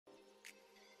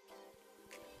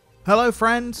Hello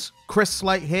friends, Chris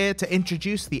Slate here to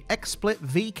introduce the XSplit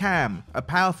VCam, a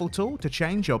powerful tool to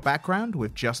change your background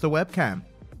with just a webcam.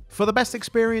 For the best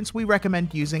experience, we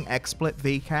recommend using XSplit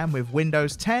VCam with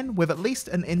Windows 10 with at least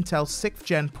an Intel 6th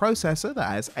Gen processor that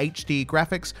has HD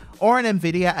graphics or an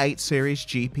NVIDIA 8 series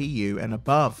GPU and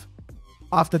above.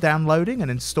 After downloading and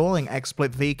installing XSplit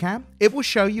VCam, it will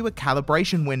show you a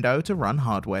calibration window to run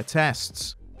hardware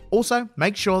tests. Also,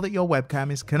 make sure that your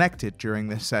webcam is connected during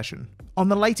this session. On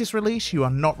the latest release, you are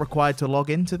not required to log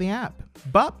into the app,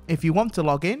 but if you want to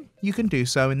log in, you can do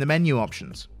so in the menu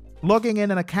options. Logging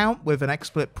in an account with an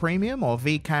XSplit Premium or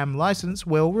VCam license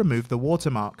will remove the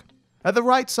watermark. At the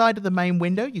right side of the main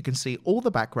window, you can see all the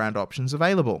background options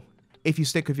available. If you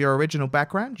stick with your original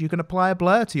background, you can apply a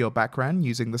blur to your background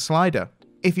using the slider.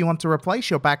 If you want to replace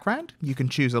your background, you can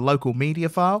choose a local media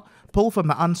file, pull from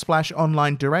the Unsplash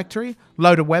online directory,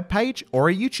 load a web page, or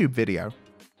a YouTube video.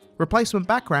 Replacement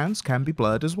backgrounds can be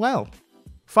blurred as well.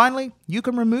 Finally, you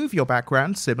can remove your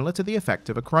background similar to the effect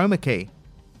of a chroma key.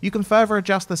 You can further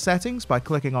adjust the settings by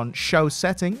clicking on Show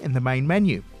Setting in the main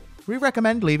menu. We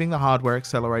recommend leaving the hardware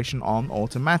acceleration on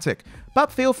automatic,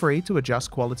 but feel free to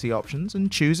adjust quality options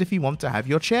and choose if you want to have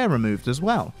your chair removed as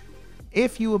well.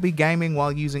 If you will be gaming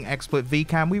while using XSplit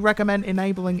VCam, we recommend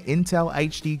enabling Intel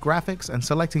HD graphics and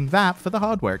selecting that for the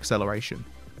hardware acceleration.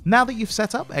 Now that you've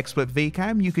set up XSplit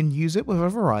VCam, you can use it with a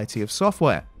variety of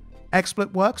software.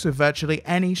 XSplit works with virtually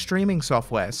any streaming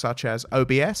software such as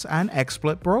OBS and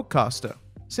XSplit Broadcaster.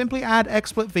 Simply add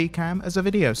XSplit VCam as a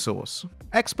video source.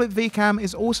 XSplit VCam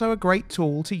is also a great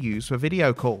tool to use for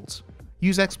video calls.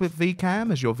 Use XSplit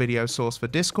VCam as your video source for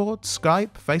Discord,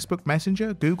 Skype, Facebook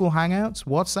Messenger, Google Hangouts,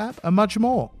 WhatsApp, and much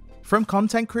more. From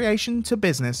content creation to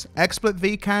business, XSplit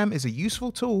VCam is a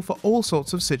useful tool for all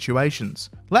sorts of situations.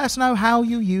 Let us know how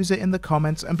you use it in the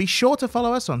comments and be sure to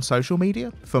follow us on social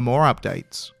media for more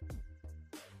updates.